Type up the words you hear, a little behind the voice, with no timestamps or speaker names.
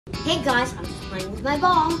Hey guys, I'm just playing with my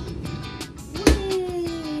ball.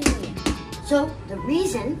 Whee! So the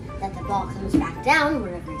reason that the ball comes back down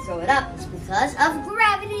whenever you throw it up is because of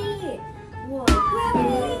gravity. Whoa,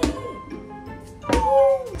 gravity!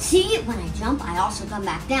 Woo! See, when I jump, I also come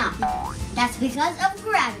back down. That's because of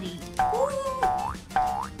gravity. Woo!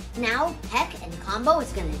 Now, Peck and Combo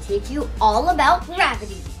is going to teach you all about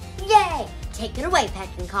gravity. Yay! Take it away, Peck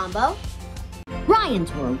and Combo.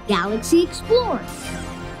 Ryan's World Galaxy Explorers.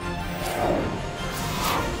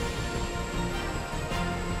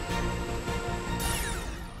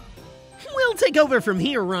 We'll take over from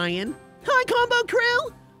here, Ryan. Hi, Combo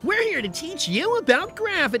Crew! We're here to teach you about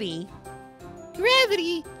gravity.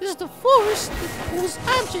 Gravity is the force that pulls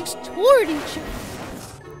objects toward each other.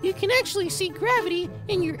 You can actually see gravity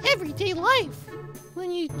in your everyday life.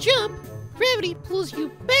 When you jump, gravity pulls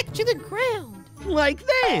you back to the ground. Like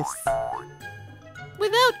this.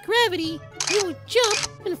 Without gravity, you would jump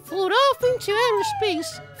and float off into outer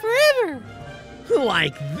space forever.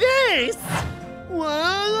 Like this.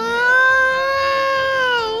 Whoa!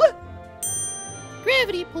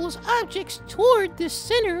 Gravity pulls objects toward the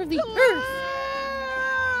center of the Earth.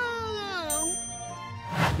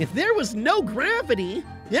 If there was no gravity,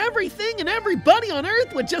 everything and everybody on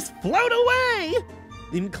Earth would just float away,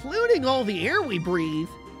 including all the air we breathe.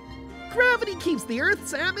 Gravity keeps the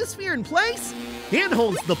Earth's atmosphere in place and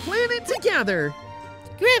holds the planet together.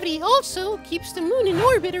 Gravity also keeps the moon in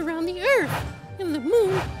orbit around the Earth, and the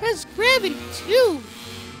moon has gravity too.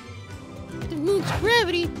 The moon's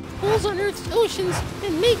gravity pulls on Earth's oceans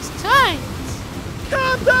and makes tides.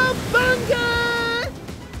 Cowabunga!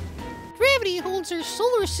 Gravity holds our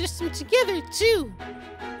solar system together too.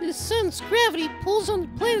 The sun's gravity pulls on the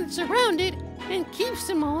planets around it and keeps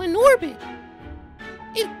them all in orbit.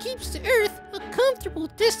 It keeps the Earth a comfortable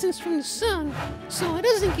distance from the sun, so it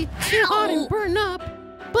doesn't get too hot and burn up,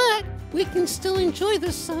 but we can still enjoy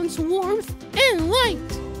the sun's warmth and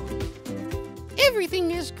light. Everything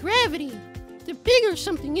has gravity. The bigger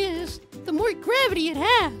something is, the more gravity it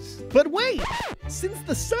has. But wait, since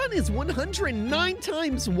the sun is 109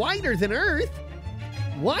 times wider than Earth,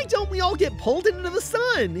 why don't we all get pulled into the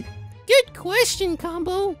sun? Good question,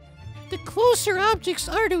 Combo. The closer objects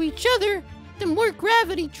are to each other, the more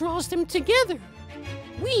gravity draws them together.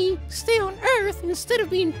 We stay on Earth instead of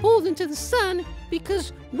being pulled into the sun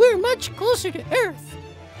because we're much closer to Earth.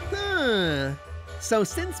 Huh. So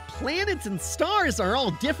since planets and stars are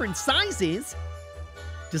all different sizes,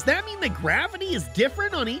 does that mean that gravity is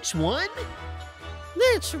different on each one?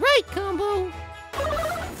 That's right, Combo.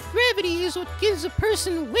 Gravity is what gives a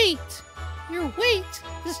person weight. Your weight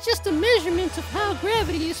is just a measurement of how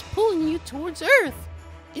gravity is pulling you towards Earth.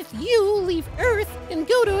 If you leave Earth and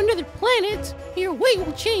go to another planet, your weight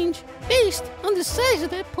will change based on the size of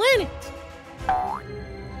that planet.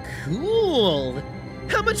 Cool.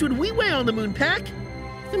 How much would we weigh on the moon, Peck?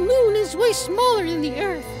 The moon is way smaller than the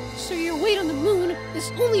Earth, so your weight on the moon is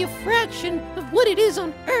only a fraction of what it is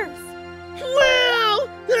on Earth. Wow!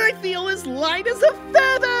 I feel as light as a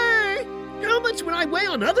feather! How much would I weigh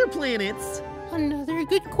on other planets? Another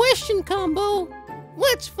good question, Combo.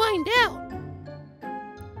 Let's find out.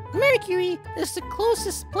 Mercury is the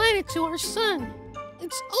closest planet to our sun.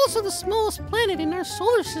 It's also the smallest planet in our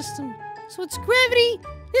solar system, so its gravity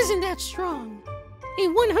isn't that strong. A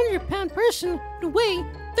 100-pound person would weigh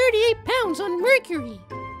 38 pounds on Mercury.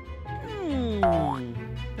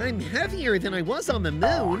 I'm heavier than I was on the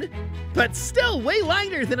moon, but still way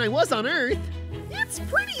lighter than I was on Earth. It's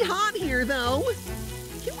pretty hot here, though.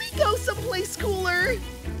 Can we go someplace cooler?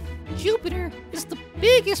 Jupiter is the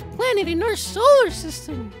biggest planet in our solar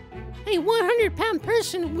system. A 100-pound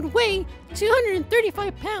person would weigh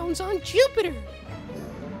 235 pounds on Jupiter.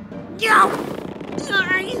 I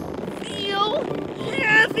feel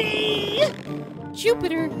heavy!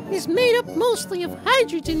 Jupiter is made up mostly of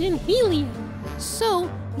hydrogen and helium, so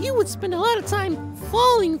you would spend a lot of time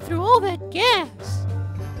falling through all that gas.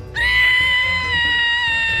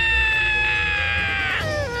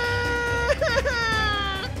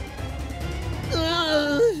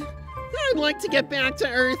 I'd like to get back to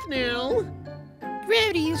Earth now.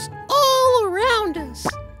 Gravity is all around us.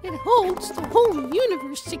 It holds the whole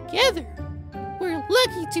universe together. We're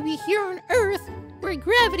lucky to be here on Earth, where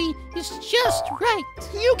gravity is just right.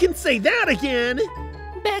 You can say that again.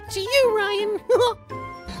 Back to you, Ryan.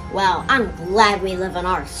 Well, I'm glad we live on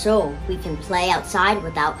Earth so we can play outside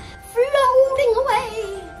without floating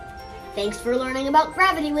away. Thanks for learning about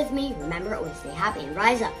gravity with me. Remember, always stay happy and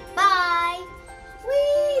rise up. Bye!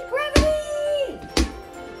 Whee!